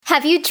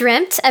Have you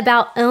dreamt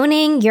about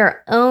owning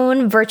your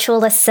own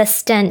virtual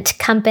assistant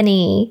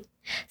company,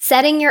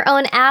 setting your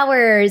own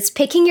hours,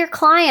 picking your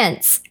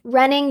clients,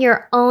 running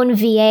your own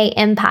VA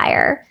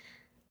empire?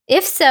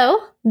 If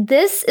so,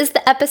 this is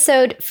the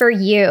episode for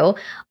you,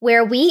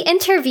 where we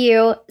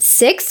interview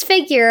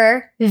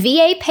six-figure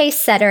VA pace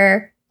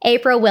setter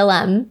April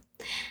Willem.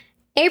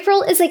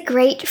 April is a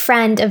great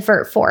friend of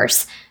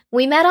VirtForce.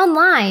 We met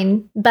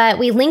online, but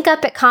we link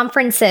up at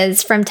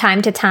conferences from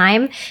time to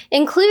time,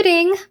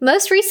 including,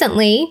 most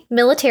recently,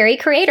 Military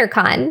Creator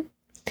Con.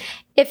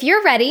 If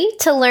you're ready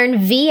to learn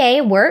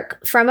VA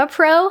work from a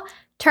pro,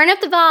 turn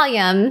up the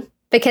volume,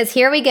 because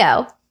here we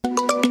go.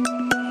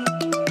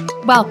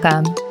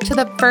 Welcome to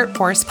the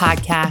VirtForce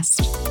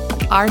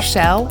podcast. Our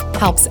show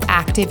helps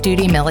active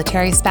duty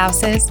military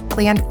spouses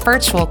plan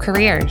virtual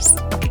careers.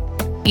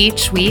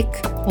 Each week,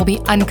 we'll be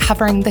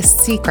uncovering the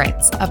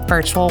secrets of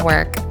virtual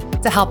work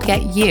to help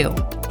get you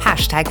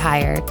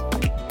 #hired.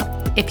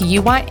 If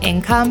you want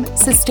income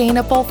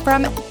sustainable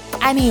from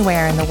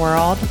anywhere in the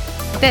world,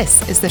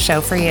 this is the show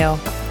for you.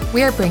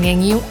 We're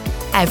bringing you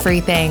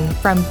everything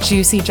from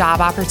juicy job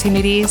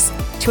opportunities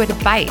to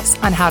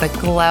advice on how to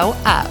glow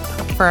up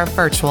for a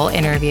virtual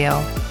interview.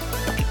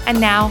 And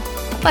now,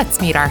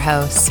 let's meet our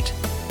host.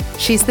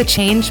 She's the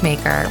change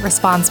maker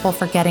responsible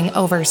for getting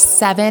over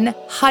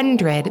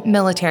 700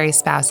 military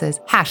spouses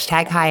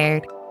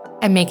 #hired.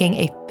 And making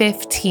a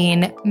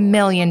 $15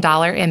 million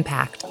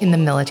impact in the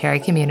military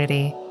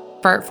community.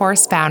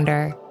 VirtForce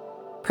founder,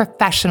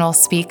 professional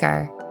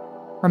speaker,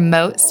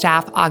 remote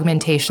staff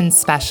augmentation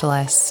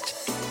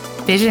specialist,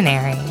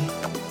 visionary.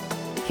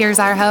 Here's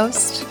our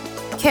host,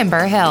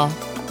 Kimber Hill.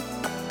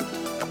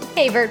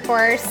 Hey,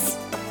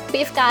 VirtForce.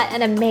 We've got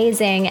an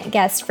amazing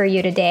guest for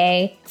you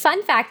today.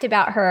 Fun fact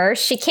about her,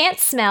 she can't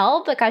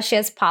smell because she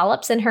has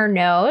polyps in her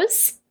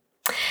nose.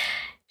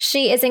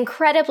 She is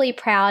incredibly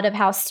proud of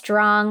how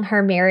strong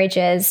her marriage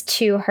is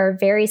to her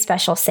very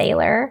special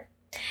sailor.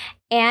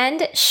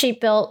 And she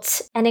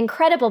built an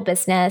incredible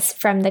business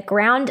from the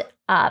ground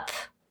up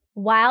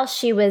while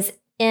she was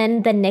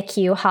in the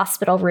NICU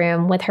hospital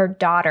room with her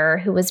daughter,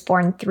 who was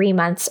born 3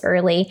 months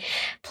early.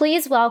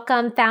 Please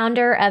welcome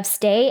founder of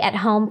Stay at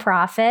Home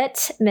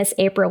Profit, Miss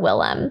April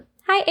Willem.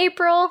 Hi,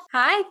 April.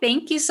 Hi,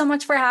 thank you so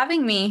much for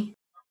having me.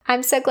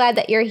 I'm so glad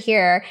that you're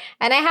here.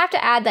 And I have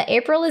to add that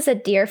April is a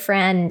dear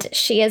friend.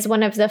 She is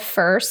one of the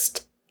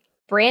first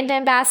brand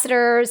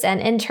ambassadors and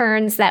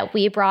interns that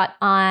we brought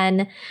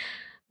on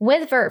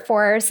with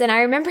VirtForce. And I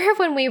remember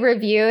when we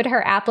reviewed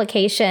her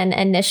application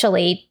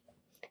initially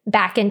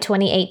back in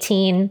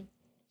 2018,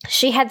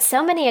 she had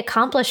so many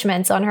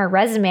accomplishments on her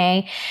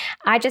resume.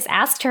 I just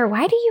asked her,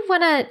 why do you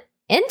want to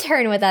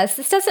intern with us?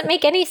 This doesn't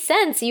make any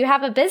sense. You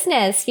have a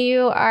business.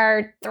 You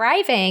are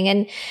thriving.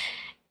 And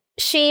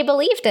she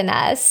believed in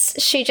us.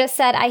 She just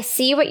said, I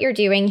see what you're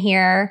doing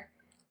here.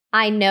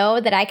 I know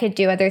that I could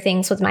do other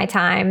things with my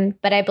time,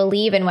 but I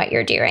believe in what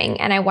you're doing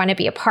and I want to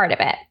be a part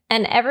of it.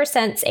 And ever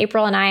since,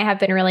 April and I have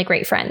been really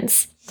great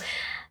friends.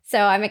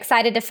 So I'm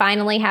excited to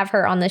finally have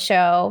her on the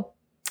show.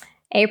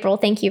 April,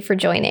 thank you for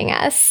joining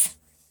us.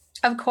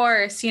 Of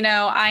course,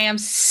 I am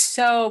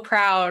so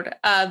proud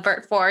of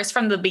VirtForce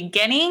from the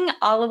beginning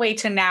all the way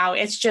to now.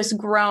 It's just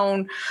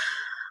grown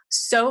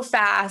so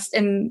fast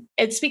and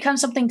it's become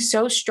something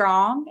so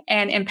strong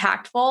and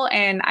impactful.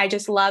 And I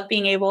just love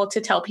being able to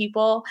tell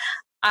people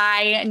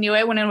I knew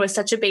it when it was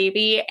such a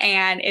baby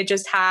and it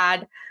just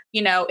had,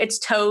 its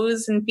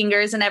toes and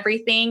fingers and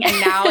everything.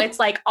 And now it's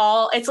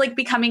like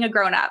becoming a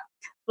grown up.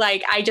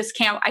 Like, I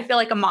feel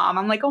like a mom.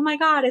 I'm like, oh my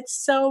God,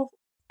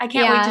 I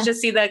can't wait to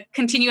just see the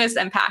continuous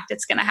impact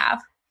it's going to have.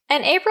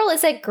 And April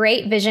is a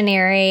great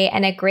visionary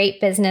and a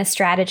great business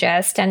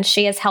strategist. And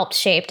she has helped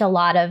shape a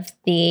lot of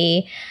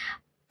the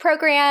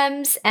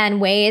programs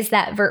and ways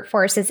that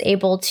VirtForce is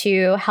able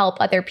to help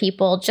other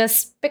people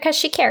just because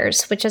she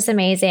cares, which is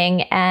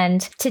amazing.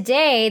 And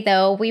today,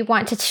 though, we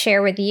want to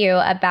share with you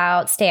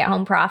about Stay at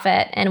Home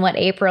Profit and what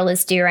April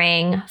is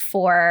doing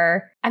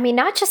for,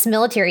 not just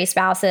military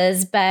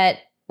spouses, but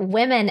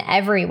women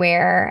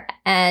everywhere.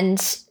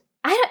 And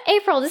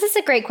April, this is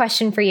a great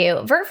question for you.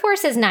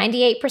 VirtForce is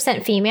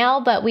 98%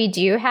 female, but we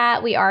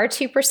are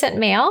 2%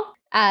 male.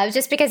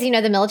 Just because,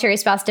 the military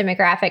spouse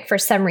demographic, for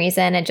some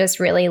reason, it just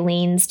really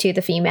leans to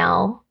the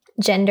female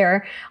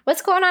gender.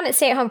 What's going on at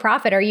Stay at Home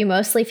Profit? Are you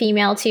mostly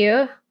female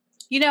too?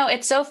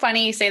 It's so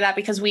funny you say that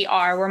because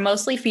we're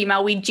mostly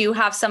female. We do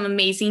have some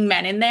amazing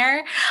men in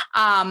there.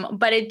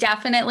 But it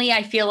definitely,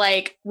 I feel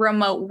like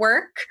remote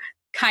work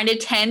kind of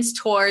tends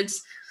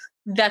towards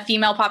the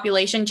female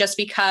population just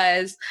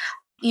because,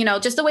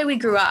 just the way we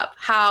grew up,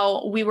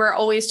 how we were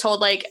always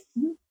told like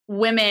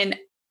women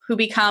who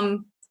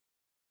become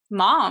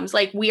moms,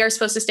 like we are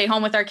supposed to stay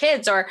home with our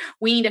kids, or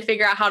we need to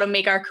figure out how to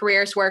make our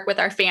careers work with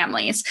our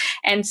families.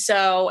 And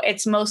so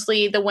it's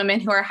mostly the women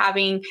who are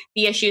having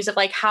the issues of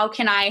like, how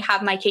can I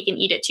have my cake and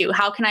eat it too?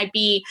 How can I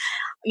be,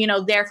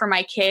 there for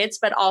my kids,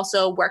 but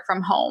also work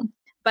from home?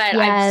 But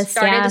I've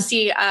started to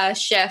see a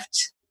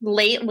shift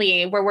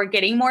lately where we're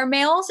getting more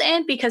males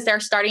in because they're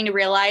starting to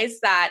realize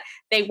that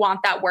they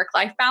want that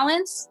work-life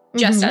balance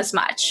just as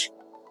much.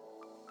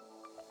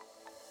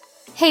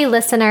 Hey,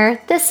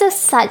 listener, this is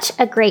such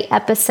a great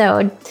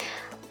episode.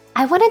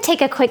 I want to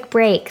take a quick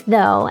break,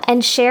 though,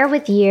 and share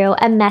with you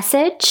a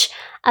message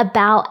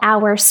about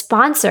our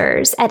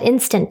sponsors at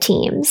Instant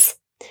Teams.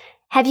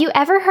 Have you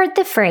ever heard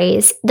the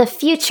phrase, the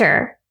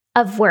future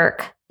of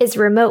work is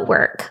remote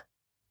work?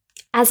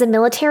 As a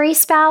military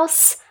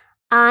spouse,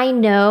 I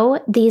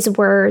know these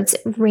words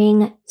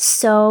ring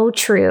so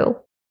true.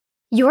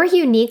 Your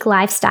unique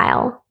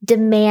lifestyle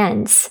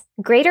demands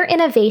greater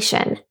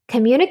innovation,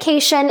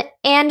 communication,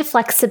 and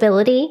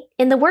flexibility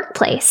in the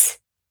workplace.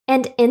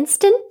 And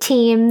Instant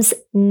Teams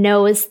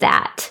knows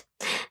that.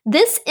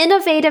 This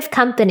innovative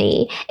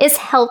company is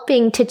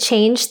helping to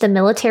change the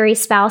military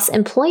spouse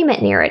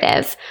employment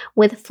narrative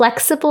with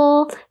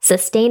flexible,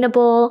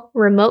 sustainable,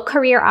 remote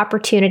career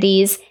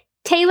opportunities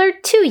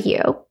tailored to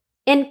you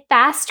in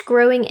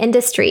fast-growing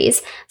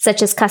industries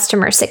such as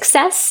customer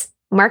success,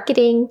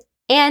 marketing,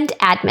 and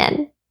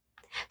admin.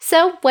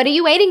 So what are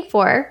you waiting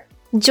for?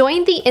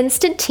 Join the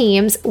Instant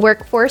Teams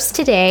workforce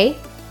today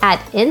at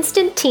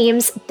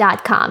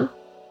instantteams.com.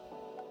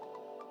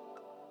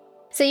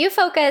 So you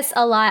focus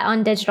a lot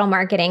on digital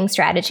marketing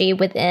strategy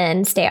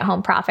within Stay at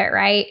Home Profit,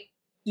 right?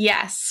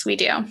 Yes, we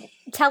do.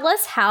 Tell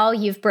us how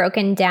you've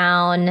broken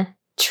down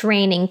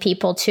training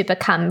people to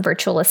become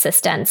virtual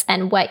assistants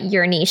and what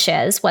your niche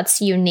is.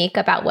 What's unique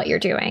about what you're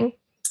doing?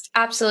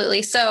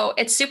 Absolutely. So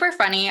it's super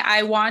funny.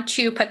 I want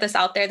to put this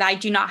out there that I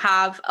do not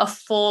have a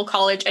full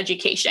college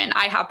education.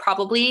 I have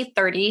probably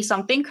 30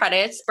 something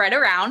credits spread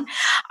around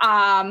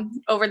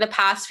over the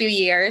past few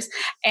years.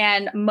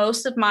 And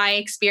most of my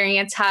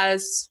experience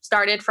has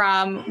started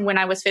from when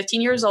I was 15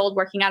 years old,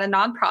 working at a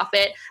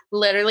nonprofit,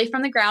 literally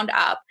from the ground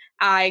up.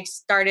 I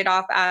started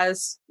off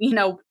as,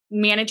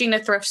 managing a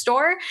thrift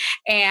store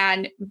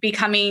and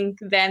becoming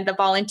then the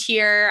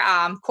volunteer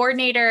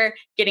coordinator,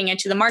 getting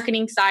into the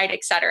marketing side,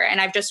 et cetera.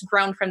 And I've just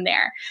grown from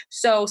there.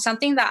 So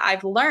something that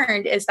I've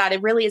learned is that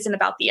it really isn't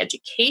about the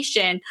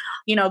education,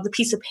 the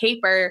piece of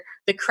paper,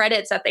 the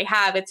credits that they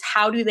have. It's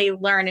how do they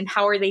learn and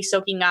how are they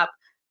soaking up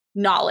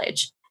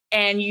knowledge?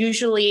 And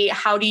usually,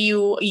 how do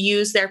you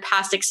use their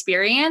past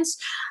experience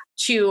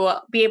to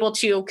be able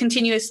to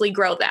continuously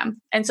grow them?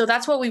 And so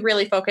that's what we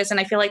really focus. And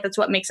I feel like that's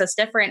what makes us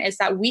different is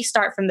that we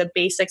start from the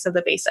basics of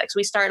the basics.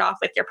 We start off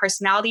with your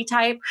personality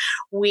type.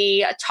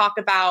 We talk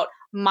about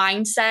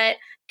mindset,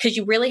 because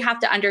you really have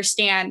to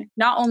understand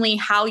not only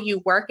how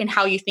you work and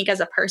how you think as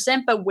a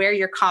person, but where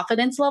your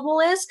confidence level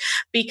is.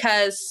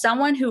 Because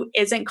someone who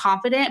isn't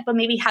confident, but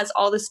maybe has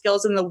all the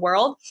skills in the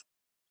world,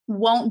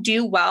 won't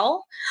do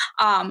well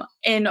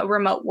in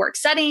remote work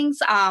settings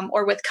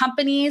or with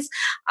companies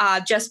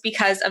just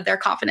because of their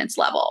confidence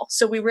level.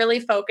 So we really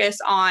focus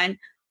on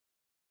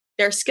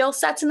their skill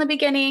sets in the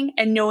beginning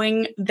and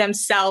knowing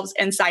themselves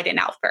inside and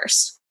out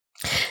first.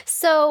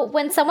 So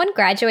when someone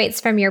graduates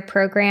from your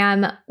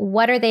program,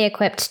 what are they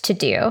equipped to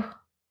do?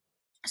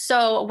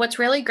 So what's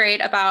really great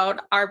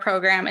about our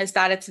program is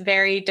that it's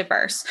very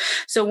diverse.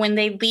 So when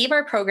they leave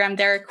our program,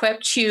 they're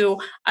equipped to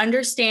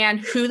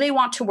understand who they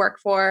want to work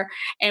for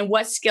and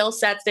what skill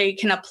sets they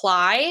can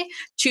apply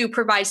to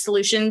provide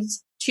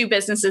solutions to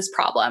businesses'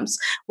 problems,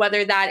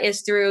 whether that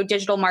is through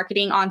digital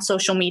marketing on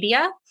social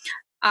media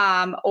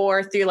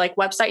or through like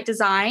website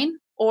design,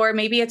 or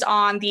maybe it's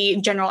on the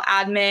general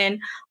admin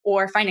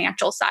or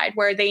financial side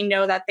where they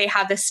know that they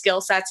have the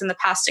skill sets and the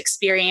past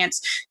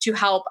experience to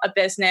help a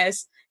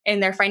business in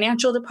their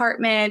financial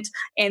department,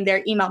 in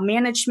their email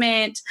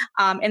management,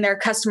 in their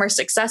customer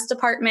success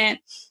department.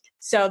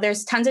 So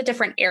there's tons of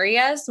different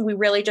areas. We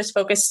really just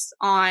focus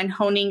on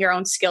honing your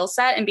own skill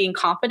set and being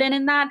confident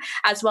in that,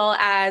 as well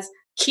as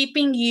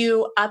keeping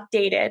you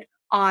updated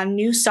on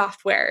new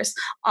softwares,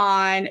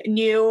 on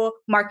new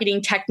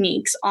marketing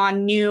techniques,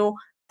 on new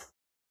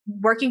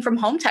working from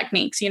home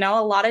techniques. A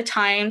lot of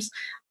times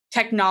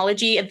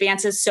technology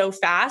advances so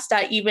fast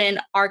that even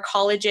our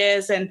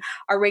colleges and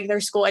our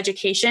regular school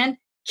education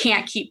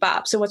can't keep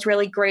up. So what's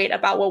really great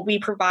about what we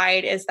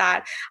provide is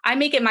that I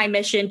make it my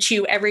mission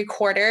to every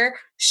quarter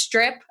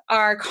strip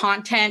our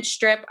content,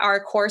 strip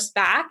our course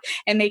back,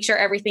 and make sure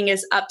everything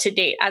is up to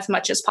date as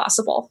much as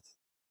possible.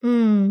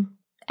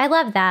 I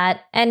love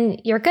that.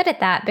 And you're good at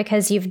that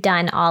because you've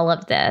done all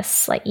of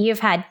this. Like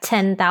you've had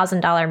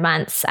 $10,000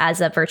 months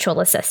as a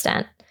virtual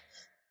assistant.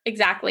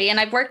 Exactly. And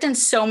I've worked in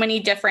so many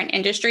different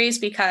industries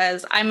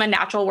because I'm a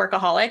natural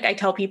workaholic. I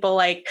tell people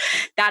like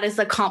that is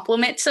a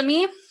compliment to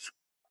me.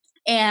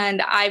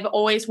 And I've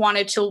always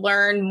wanted to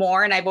learn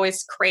more and I've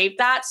always craved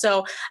that.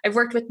 So I've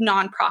worked with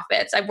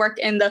nonprofits. I've worked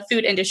in the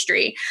food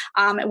industry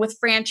with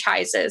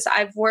franchises.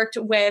 I've worked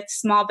with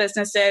small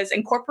businesses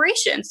and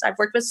corporations. I've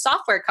worked with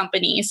software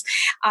companies,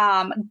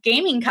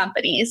 gaming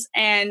companies,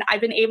 and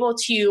I've been able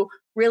to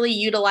really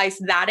utilize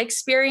that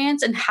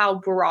experience and how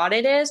broad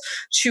it is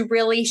to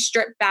really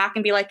strip back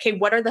and be like, okay,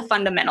 what are the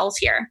fundamentals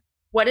here?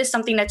 What is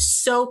something that's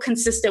so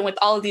consistent with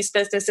all of these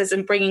businesses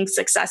and bringing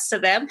success to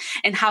them?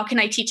 And how can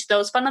I teach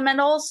those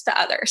fundamentals to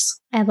others?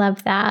 I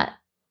love that.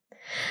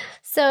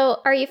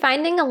 So are you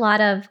finding a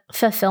lot of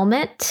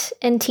fulfillment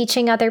in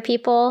teaching other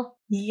people?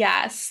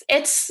 Yes,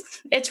 it's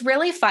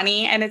really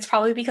funny, and it's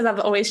probably because I've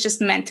always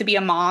just meant to be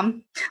a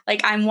mom.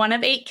 Like, I'm one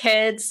of 8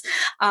 kids.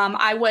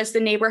 I was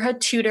the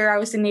neighborhood tutor. I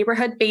was the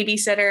neighborhood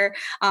babysitter.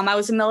 I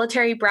was a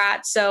military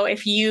brat. So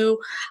if you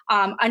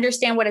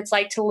understand what it's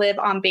like to live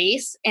on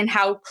base and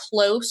how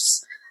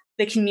close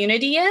the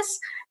community is,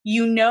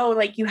 you know,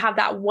 like you have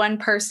that one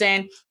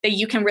person that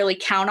you can really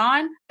count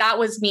on. That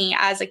was me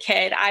as a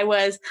kid.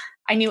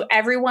 I knew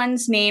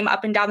everyone's name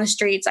up and down the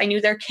streets. I knew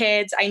their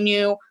kids. I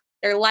knew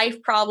their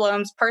life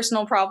problems,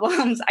 personal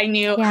problems. I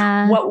knew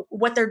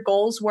what their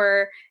goals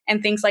were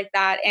and things like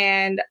that.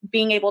 And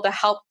being able to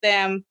help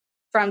them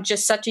from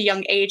just such a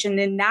young age. And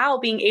then now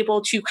being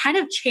able to kind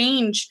of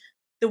change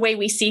the way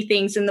we see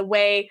things and the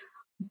way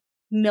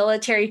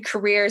military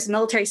careers,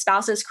 military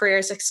spouses'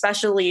 careers,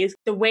 especially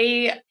the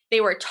way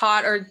they were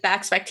taught or the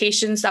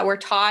expectations that were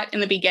taught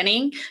in the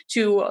beginning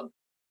to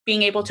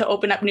being able to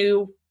open up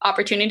new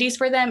opportunities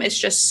for them is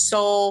just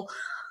so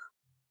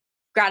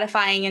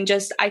gratifying. And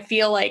just, I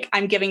feel like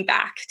I'm giving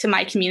back to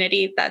my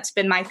community that's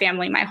been my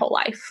family my whole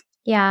life.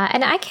 Yeah.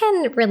 And I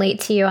can relate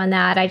to you on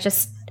that.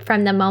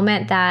 From the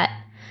moment that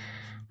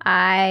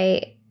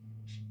I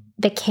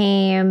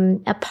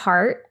became a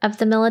part of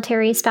the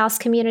military spouse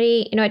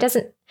community,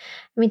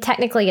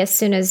 technically, as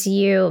soon as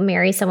you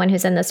marry someone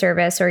who's in the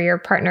service or your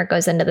partner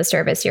goes into the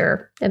service,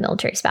 you're a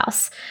military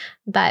spouse.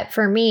 But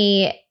for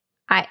me,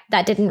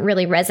 that didn't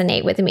really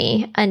resonate with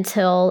me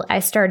until I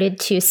started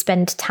to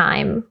spend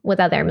time with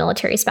other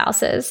military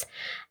spouses.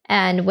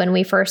 And when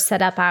we first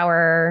set up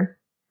our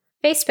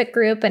Facebook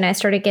group and I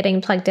started getting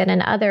plugged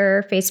in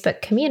other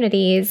Facebook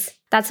communities,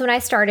 that's when I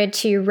started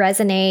to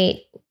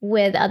resonate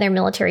with other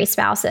military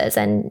spouses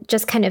and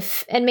just kind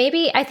of, and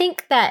maybe I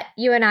think that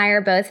you and I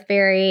are both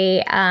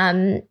very,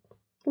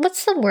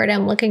 what's the word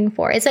I'm looking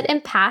for? Is it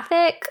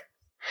empathic?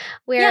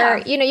 Where,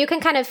 you can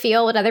kind of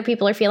feel what other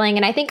people are feeling.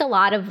 And I think a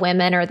lot of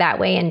women are that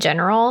way in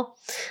general.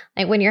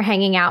 Like when you're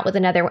hanging out with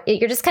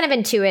you're just kind of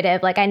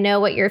intuitive. Like, I know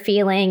what you're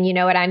feeling, you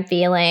know what I'm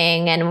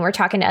feeling. And when we're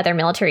talking to other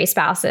military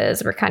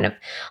spouses, we're kind of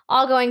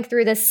all going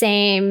through the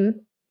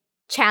same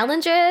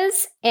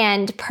challenges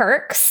and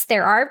perks.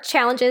 There are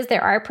challenges,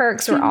 there are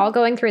perks. We're all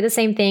going through the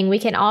same thing. We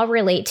can all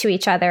relate to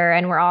each other,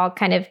 and we're all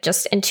kind of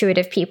just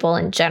intuitive people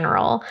in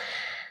general.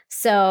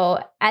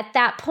 So at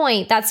that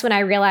point, that's when I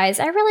realized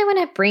I really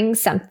want to bring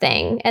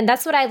something. And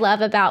that's what I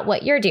love about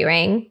what you're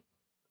doing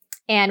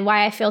and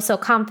why I feel so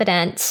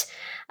confident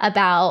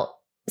about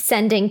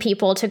sending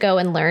people to go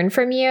and learn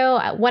from you.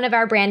 One of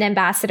our brand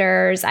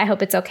ambassadors, I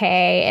hope it's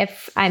okay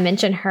if I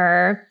mention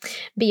her,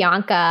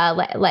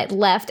 Bianca,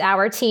 left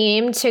our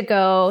team to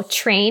go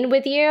train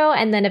with you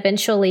and then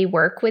eventually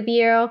work with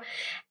you.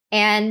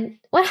 And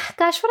what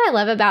I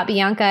love about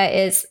Bianca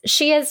is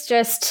she is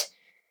just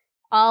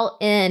all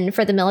in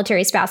for the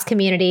military spouse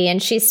community.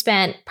 And she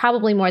spent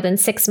probably more than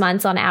 6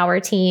 months on our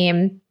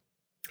team.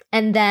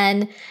 And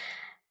then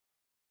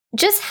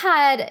just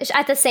had,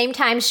 at the same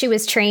time she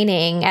was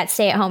training at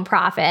Stay at Home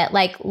Profit,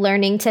 like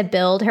learning to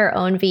build her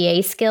own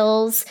VA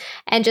skills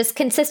and just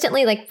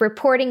consistently like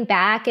reporting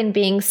back and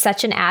being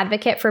such an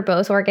advocate for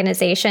both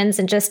organizations.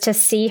 And just to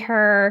see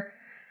her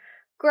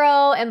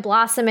grow and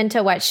blossom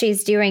into what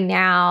she's doing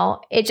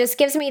now, it just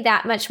gives me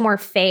that much more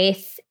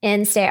faith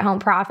in Stay at Home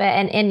Profit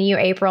and in you,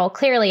 April.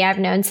 Clearly, I've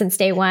known since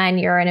day one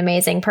you're an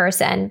amazing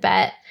person,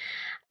 but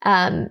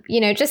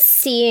just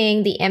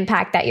seeing the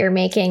impact that you're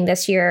making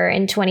this year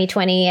in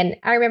 2020. And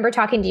I remember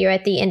talking to you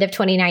at the end of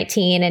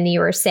 2019, and you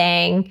were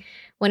saying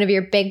one of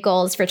your big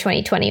goals for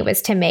 2020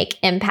 was to make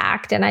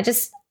impact. And I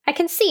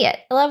can see it.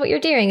 I love what you're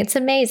doing. It's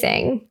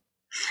amazing.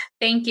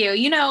 Thank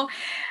you.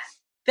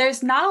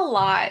 There's not a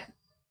lot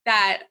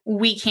that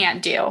we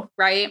can't do,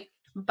 right?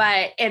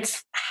 But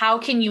it's how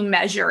can you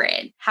measure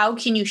it? How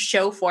can you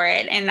show for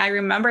it? And I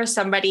remember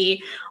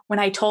somebody, when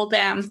I told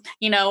them,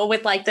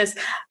 with like this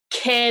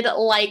kid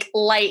like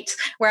light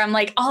where I'm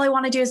like, all I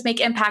want to do is make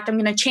impact. I'm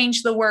going to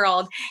change the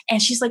world.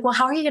 And she's like, well,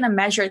 how are you going to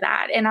measure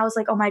that? And I was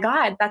like, oh my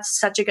God, that's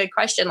such a good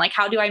question. Like,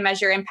 how do I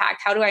measure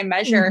impact? How do I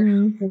measure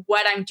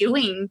what I'm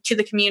doing to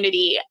the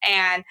community?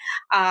 And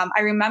I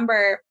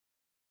remember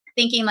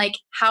thinking like,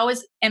 how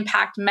is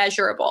impact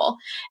measurable?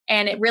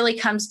 And it really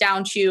comes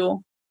down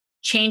to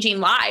changing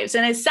lives.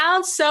 And it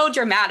sounds so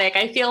dramatic.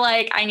 I feel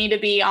like I need to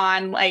be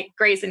on like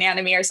Grey's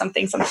Anatomy or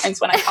something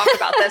sometimes when I talk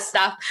about this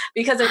stuff,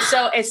 because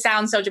it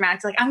sounds so dramatic.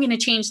 It's like, I'm going to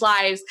change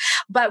lives.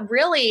 But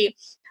really,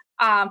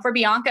 for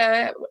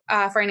Bianca,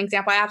 for an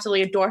example, I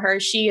absolutely adore her.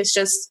 She is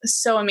just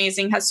so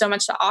amazing, has so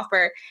much to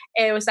offer.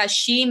 It was that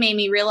she made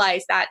me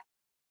realize that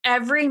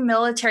every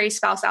military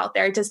spouse out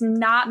there, it does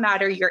not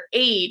matter your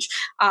age,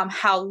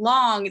 how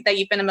long that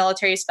you've been a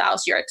military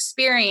spouse, your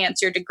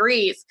experience, your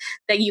degrees,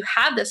 that you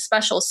have this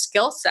special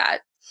skill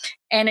set.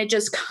 And it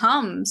just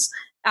comes,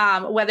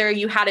 whether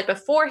you had it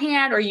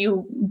beforehand or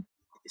you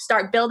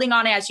start building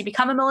on it as you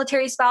become a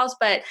military spouse.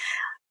 But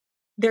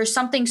there's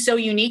something so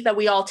unique that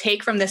we all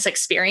take from this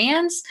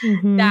experience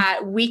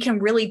that we can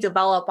really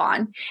develop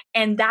on.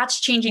 And that's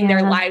changing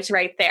their lives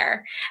right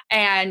there.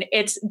 And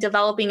it's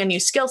developing a new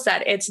skill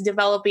set. It's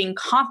developing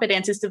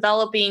confidence. It's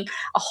developing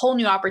a whole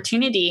new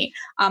opportunity,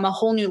 a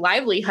whole new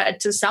livelihood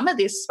to some of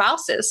these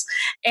spouses.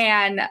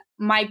 And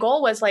my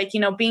goal was like,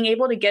 being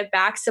able to give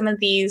back some of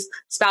these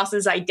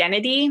spouses'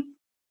 identity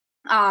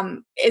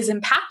is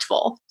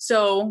impactful.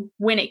 So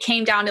when it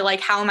came down to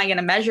like, how am I going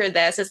to measure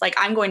this? It's like,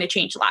 I'm going to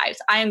change lives.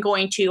 I am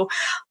going to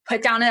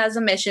put down as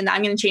a mission that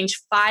I'm going to change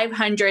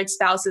 500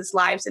 spouses'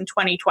 lives in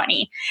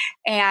 2020.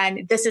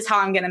 And this is how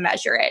I'm going to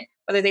measure it.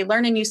 Whether they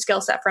learn a new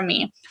skill set from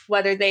me,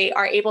 whether they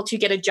are able to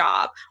get a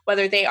job,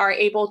 whether they are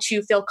able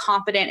to feel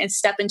confident and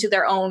step into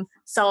their own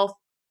self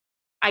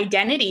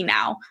identity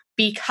now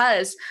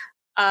because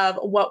of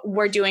what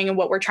we're doing and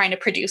what we're trying to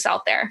produce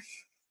out there.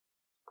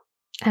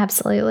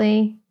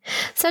 Absolutely.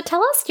 So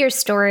tell us your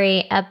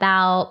story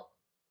about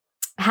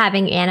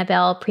having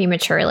Annabelle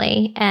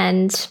prematurely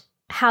and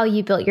how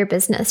you built your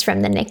business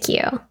from the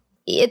NICU.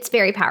 It's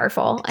very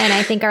powerful. And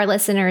I think our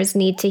listeners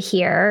need to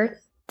hear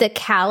the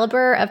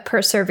caliber of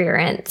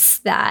perseverance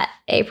that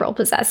April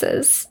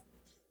possesses.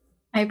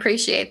 I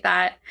appreciate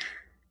that.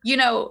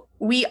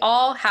 We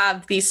all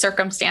have these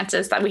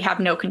circumstances that we have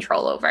no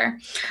control over.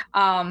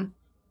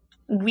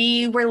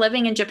 We were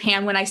living in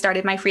Japan when I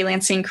started my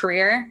freelancing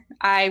career.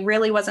 I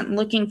really wasn't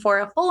looking for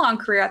a full-on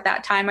career at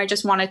that time. I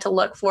just wanted to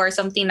look for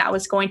something that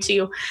was going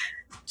to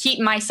keep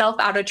myself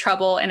out of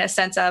trouble in a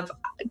sense of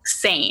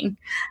sane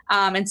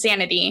and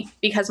sanity,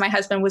 because my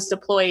husband was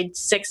deployed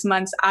 6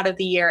 months out of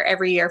the year,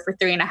 every year for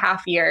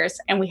 3.5 years.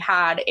 And we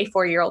had a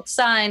 4-year-old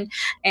son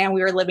and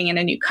we were living in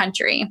a new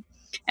country.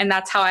 And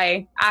that's how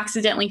I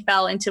accidentally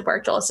fell into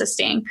virtual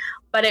assisting.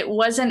 But it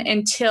wasn't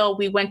until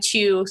we went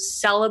to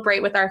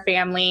celebrate with our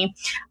family.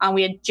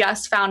 We had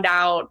just found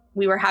out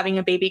we were having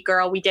a baby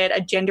girl. We did a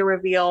gender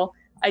reveal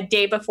a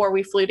day before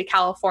we flew to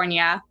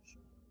California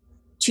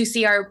to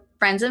see our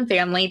friends and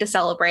family to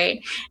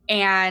celebrate.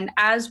 And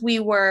as we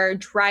were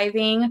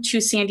driving to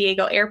San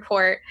Diego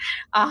airport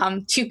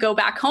to go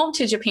back home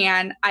to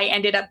Japan, I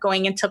ended up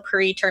going into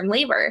preterm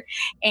labor.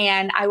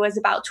 And I was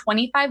about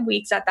 25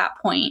 weeks at that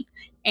point.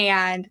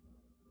 And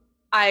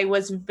I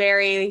was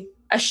very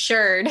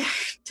assured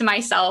to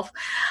myself,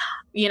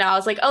 I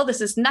was like, oh,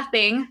 this is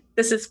nothing.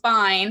 This is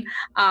fine.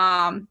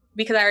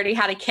 Because I already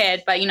had a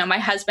kid. But, my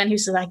husband,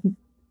 who's like,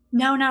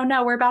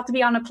 no, we're about to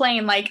be on a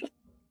plane. Like,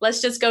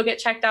 let's just go get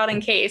checked out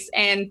in case.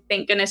 And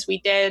thank goodness we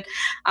did.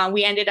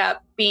 We ended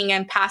up being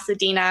in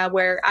Pasadena,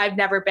 where I've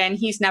never been.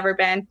 He's never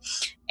been.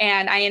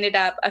 And I ended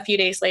up a few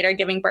days later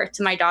giving birth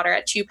to my daughter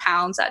at 2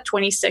 pounds at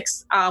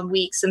 26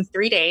 weeks and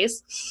 3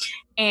 days.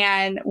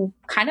 And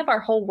kind of our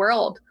whole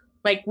world,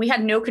 like, we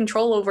had no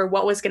control over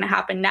what was going to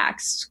happen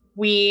next.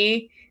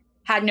 We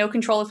had no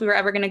control if we were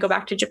ever going to go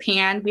back to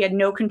Japan. We had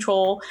no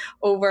control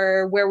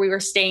over where we were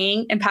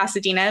staying in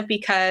Pasadena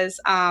because,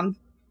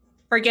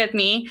 forgive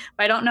me,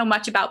 I don't know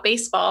much about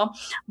baseball,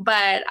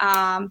 but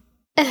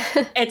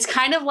it's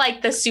kind of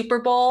like the Super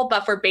Bowl,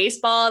 but for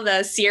baseball,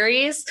 the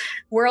series,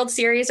 World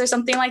Series or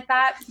something like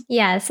that.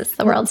 Yes, it's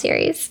the World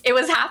Series. It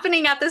was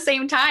happening at the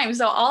same time.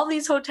 So all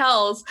these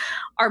hotels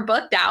are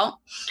booked out.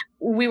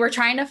 We were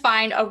trying to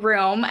find a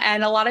room,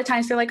 and a lot of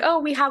times they're like, oh,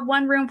 we have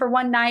one room for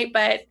one night,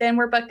 but then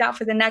we're booked out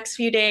for the next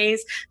few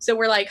days. So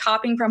we're like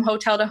hopping from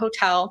hotel to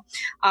hotel.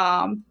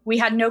 We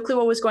had no clue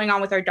what was going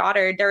on with our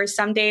daughter. There were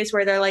some days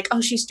where they're like,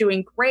 oh, she's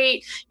doing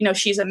great.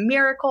 She's a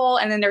miracle.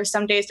 And then there were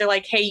some days they're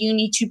like, hey, you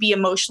need to be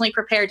emotionally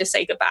prepared to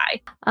say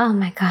goodbye. Oh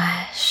my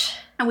gosh.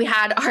 And we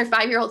had our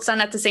 5-year-old son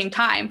at the same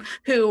time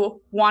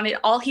who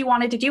all he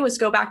wanted to do was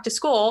go back to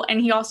school. And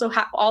he also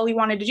all he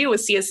wanted to do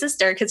was see his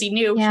sister because he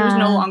knew she was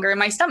no longer in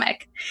my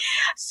stomach.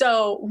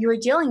 So we were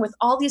dealing with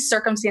all these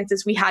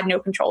circumstances we had no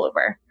control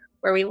over: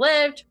 where we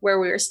lived, where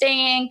we were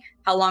staying,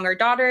 how long our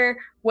daughter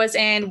was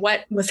in,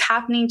 what was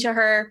happening to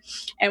her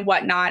and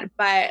whatnot.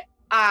 But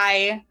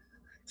I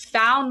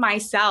found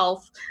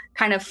myself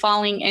kind of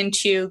falling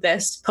into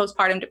this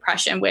postpartum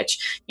depression,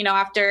 which,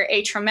 after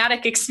a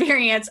traumatic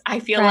experience, I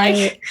feel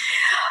like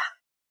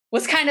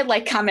was kind of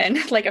like coming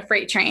like a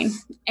freight train.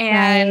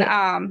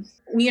 And,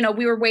 we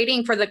were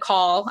waiting for the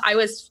call. I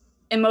was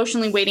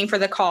emotionally waiting for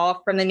the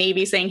call from the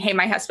Navy saying, hey,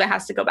 my husband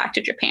has to go back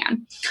to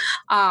Japan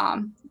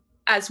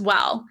as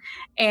well.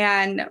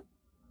 And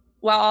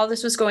while all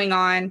this was going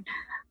on,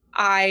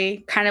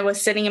 I kind of was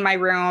sitting in my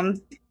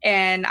room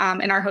and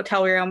in our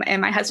hotel room,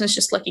 and my husband's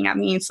just looking at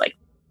me. He's like,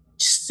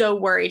 so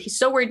worried. He's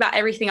so worried about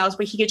everything else,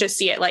 but he could just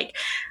see it. Like,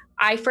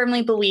 I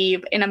firmly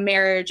believe in a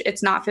marriage,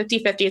 it's not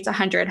 50-50, it's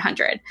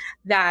 100-100,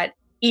 that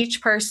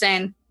each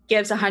person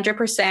gives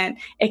 100%,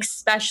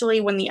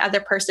 especially when the other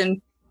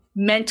person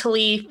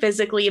mentally,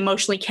 physically,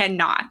 emotionally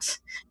cannot,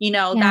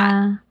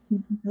 that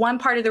one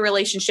part of the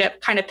relationship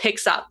kind of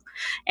picks up,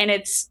 and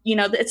it's,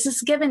 it's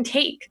this give and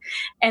take.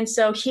 And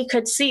so he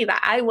could see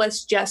that I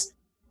was just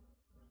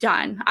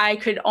done. I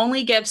could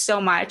only give so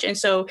much. And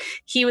so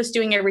he was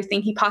doing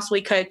everything he possibly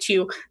could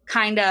to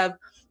kind of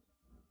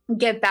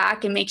give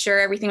back and make sure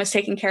everything was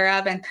taken care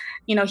of. And,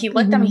 he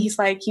looked at me, he's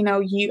like,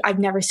 I've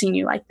never seen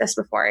you like this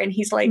before. And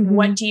he's like,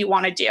 what do you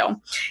want to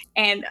do?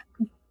 And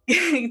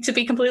to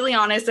be completely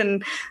honest,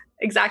 and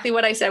exactly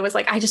what I said was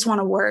like, I just want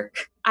to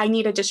work. I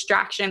need a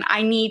distraction.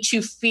 I need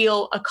to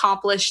feel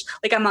accomplished,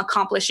 like I'm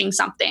accomplishing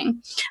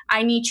something.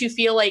 I need to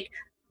feel like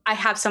I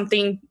have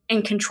something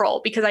in control,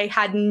 because I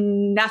had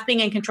nothing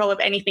in control of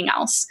anything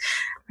else.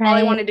 Right. All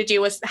I wanted to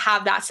do was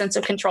have that sense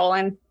of control.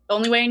 And the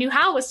only way I knew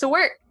how was to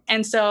work.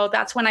 And so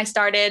that's when I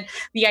started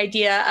the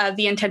idea of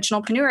the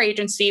Intentionalpreneur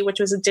Agency, which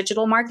was a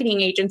digital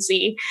marketing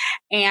agency.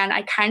 And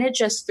I kind of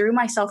just threw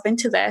myself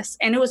into this.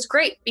 And it was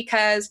great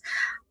because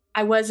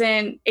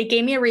it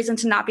gave me a reason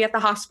to not be at the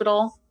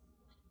hospital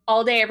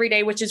all day, every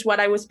day, which is what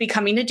I was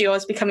becoming to do. I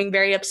was becoming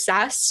very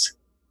obsessed.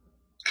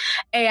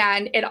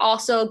 And it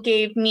also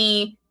gave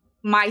me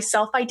my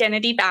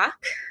self-identity back.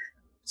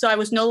 So I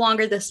was no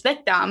longer this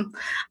victim.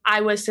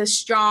 I was this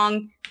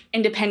strong,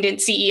 independent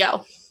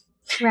CEO.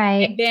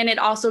 Right. And then it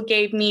also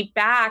gave me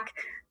back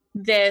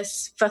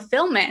this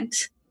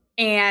fulfillment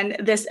and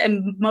this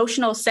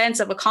emotional sense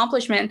of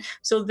accomplishment.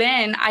 So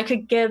then I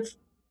could give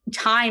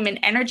time and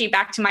energy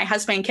back to my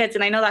husband and kids.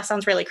 And I know that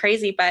sounds really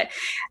crazy, but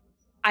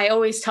I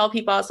always tell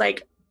people, I was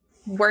like,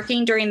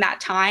 working during that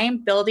time,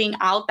 building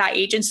out that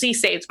agency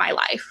saved my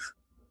life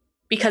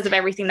because of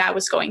everything that I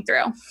was going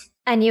through.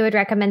 And you would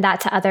recommend that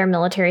to other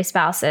military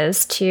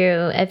spouses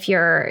too, if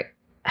you're,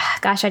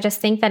 gosh, I just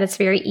think that it's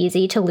very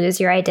easy to lose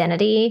your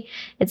identity.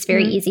 It's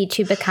very easy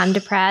to become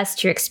depressed,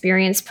 to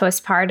experience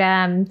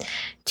postpartum,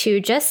 to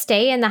just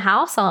stay in the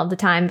house all of the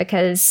time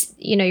because,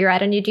 you're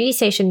at a new duty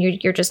station.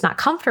 You're just not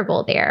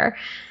comfortable there.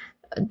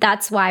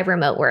 That's why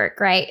remote work,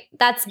 right?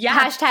 That's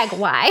hashtag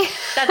why.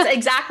 That's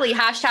exactly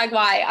hashtag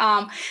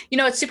why.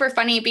 It's super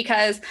funny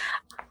because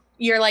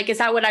you're like, is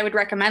that what I would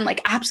recommend?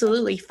 Like,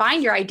 absolutely.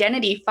 Find your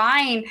identity,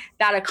 find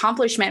that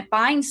accomplishment,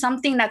 find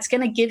something that's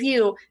going to give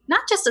you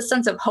not just a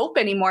sense of hope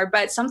anymore,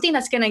 but something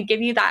that's going to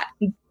give you that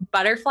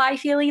butterfly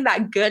feeling,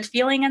 that good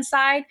feeling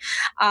inside.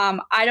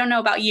 I don't know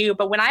about you,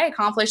 but when I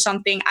accomplish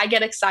something, I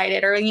get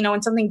excited, or,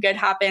 when something good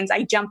happens,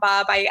 I jump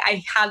up,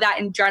 I have that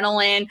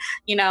adrenaline,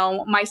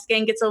 my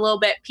skin gets a little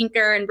bit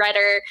pinker and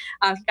redder.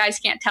 You guys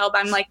can't tell, but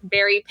I'm like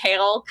very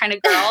pale kind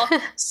of girl.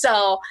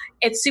 So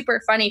it's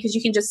super funny because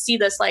you can just see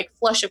this like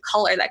flush of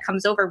color that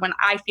comes over when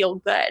I feel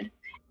good.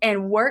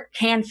 And work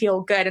can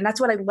feel good. And that's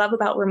what I love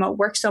about remote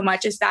work so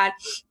much, is that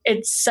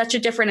it's such a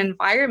different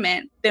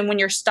environment than when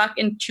you're stuck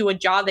into a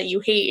job that you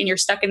hate and you're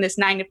stuck in this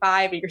 9 to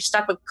 5, or you're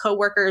stuck with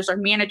coworkers or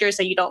managers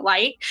that you don't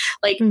like.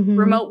 Like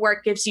remote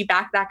work gives you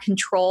back that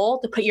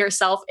control to put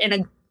yourself in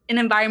an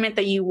environment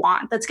that you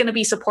want, that's going to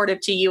be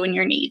supportive to you and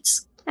your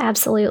needs.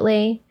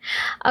 Absolutely.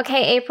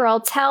 Okay, April,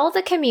 tell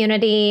the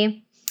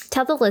community,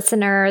 tell the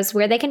listeners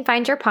where they can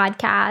find your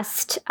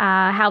podcast,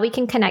 how we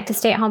can connect to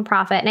Stay at Home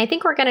Profit. And I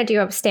think we're going to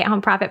do a Stay at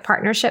Home Profit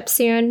partnership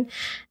soon,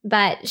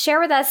 but share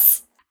with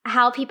us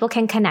how people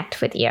can connect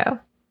with you.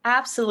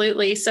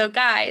 Absolutely. So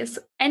guys,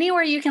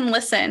 anywhere you can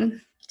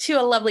listen to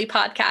a lovely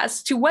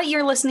podcast, to what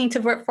you're listening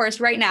to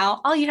VertForce right now,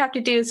 all you have to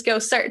do is go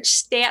search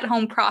Stay at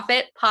Home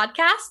Profit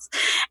podcasts,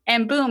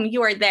 and boom,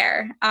 you are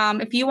there.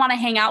 If you want to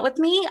hang out with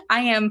me,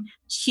 I am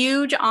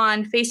huge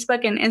on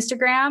Facebook and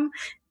Instagram.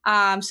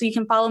 So you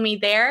can follow me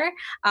there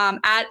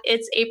at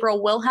It's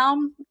April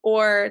Wilhelm,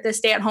 or the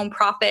Stay at Home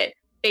Profit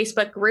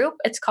Facebook group.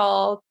 It's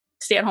called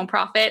Stay at Home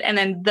Profit, and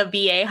then the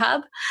VA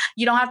Hub.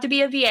 You don't have to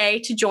be a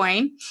VA to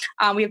join.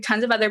 We have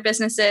tons of other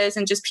businesses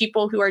and just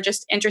people who are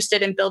just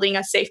interested in building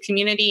a safe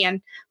community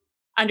and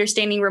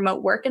understanding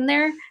remote work in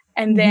there.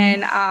 And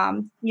then,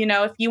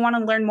 if you want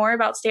to learn more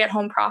about Stay at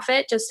Home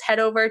Profit, just head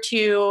over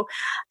to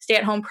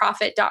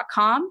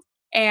stayathomprofit.com.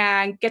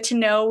 and get to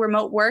know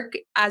remote work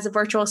as a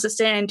virtual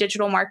assistant and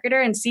digital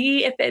marketer, and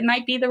see if it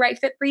might be the right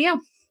fit for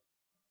you.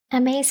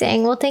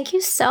 Amazing. Well, thank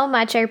you so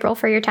much, April,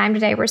 for your time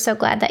today. We're so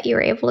glad that you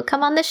were able to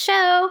come on the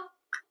show.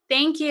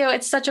 Thank you.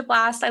 It's such a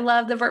blast. I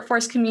love the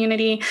VertForce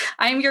community.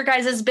 I'm your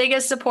guys'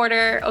 biggest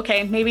supporter.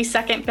 Okay, maybe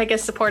second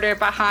biggest supporter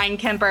behind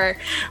Kemper,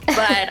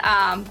 but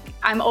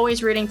I'm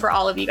always rooting for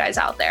all of you guys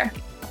out there.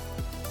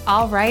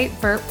 All right,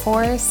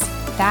 VertForce,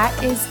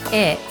 that is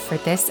it for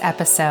this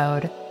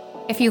episode.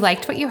 If you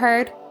liked what you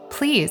heard,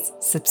 please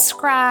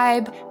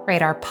subscribe,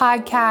 rate our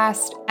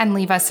podcast, and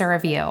leave us a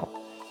review.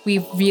 We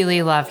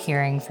really love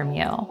hearing from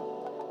you.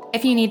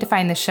 If you need to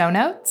find the show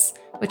notes,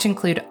 which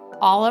include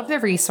all of the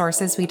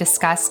resources we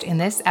discussed in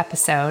this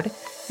episode,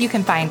 you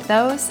can find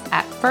those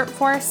at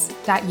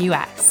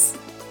vertforce.us.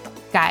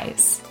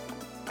 Guys,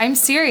 I'm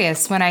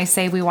serious when I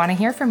say we want to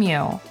hear from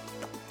you.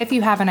 If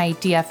you have an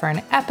idea for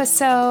an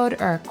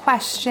episode or a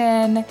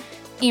question,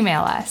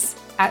 email us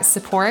at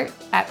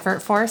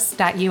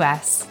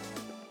support@vertforce.us.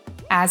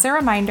 As a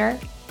reminder,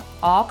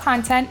 all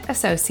content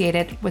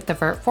associated with the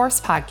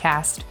VertForce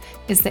podcast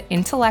is the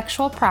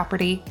intellectual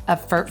property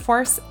of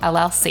VertForce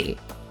LLC.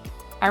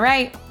 All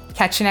right,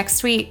 catch you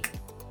next week.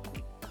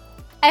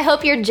 I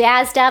hope you're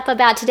jazzed up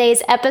about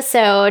today's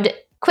episode.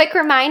 Quick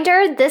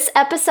reminder, this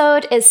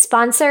episode is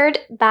sponsored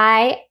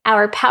by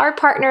our power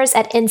partners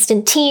at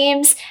Instant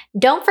Teams.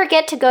 Don't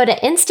forget to go to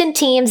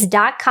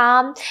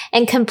instantteams.com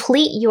and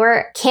complete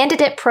your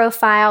candidate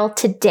profile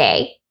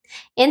today.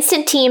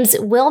 Instant Teams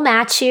will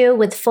match you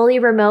with fully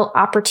remote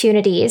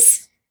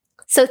opportunities.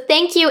 So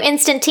thank you,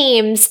 Instant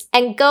Teams,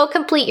 and go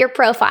complete your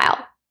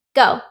profile.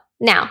 Go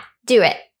now. Do it.